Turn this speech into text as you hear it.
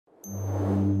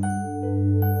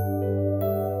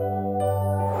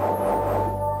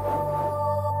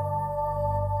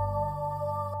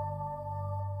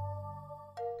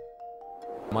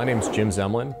name's Jim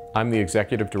Zemlin. I'm the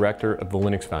Executive Director of the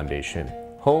Linux Foundation,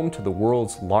 home to the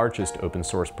world's largest open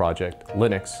source project,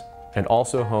 Linux, and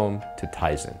also home to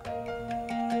Tizen.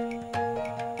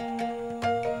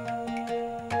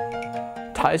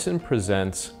 Tizen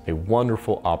presents a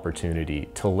wonderful opportunity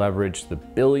to leverage the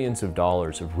billions of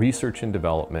dollars of research and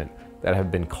development that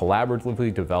have been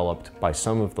collaboratively developed by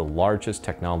some of the largest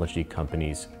technology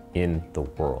companies in the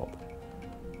world.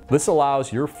 This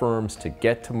allows your firms to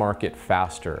get to market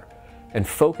faster and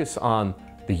focus on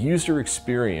the user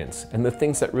experience and the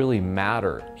things that really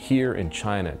matter here in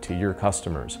China to your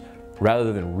customers,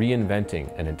 rather than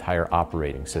reinventing an entire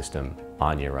operating system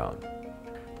on your own.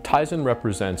 Tizen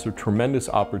represents a tremendous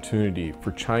opportunity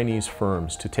for Chinese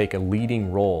firms to take a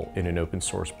leading role in an open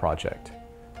source project.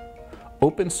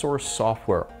 Open source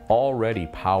software already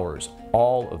powers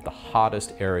all of the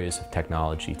hottest areas of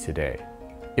technology today.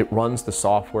 It runs the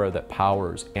software that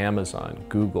powers Amazon,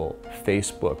 Google,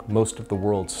 Facebook, most of the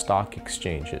world's stock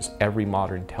exchanges, every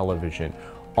modern television,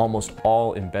 almost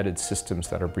all embedded systems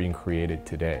that are being created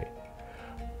today.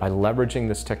 By leveraging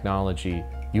this technology,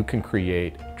 you can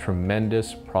create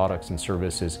tremendous products and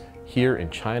services here in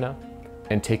China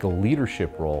and take a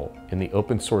leadership role in the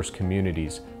open source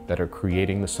communities that are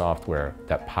creating the software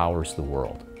that powers the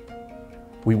world.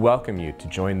 We welcome you to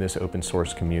join this open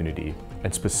source community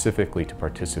and specifically to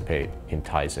participate in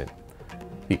Tizen,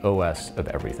 the OS of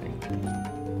everything.